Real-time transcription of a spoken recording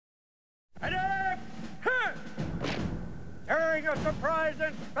During a surprise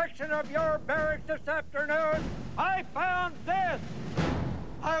inspection of your barracks this afternoon, I found this.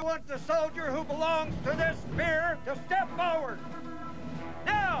 I want the soldier who belongs to this spear to step forward.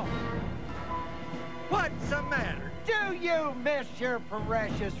 Now! What's the matter? Do you miss your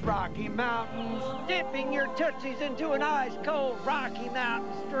precious Rocky Mountains? Dipping your tootsies into an ice-cold Rocky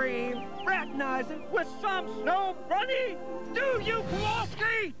Mountain stream? Fraternizing with some snow bunny? Do you,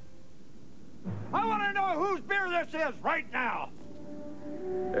 Kowalski? I want to know whose beer this is right now.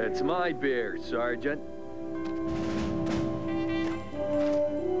 It's my beer, Sergeant.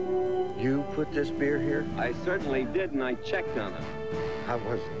 You put this beer here? I certainly did, and I checked on it. I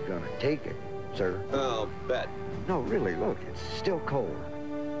wasn't gonna take it, sir. I'll bet. No, really, look, it's still cold.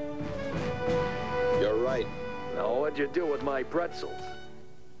 You're right. Now, what'd you do with my pretzels?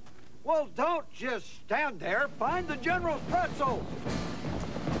 Well, don't just stand there. Find the General's pretzels.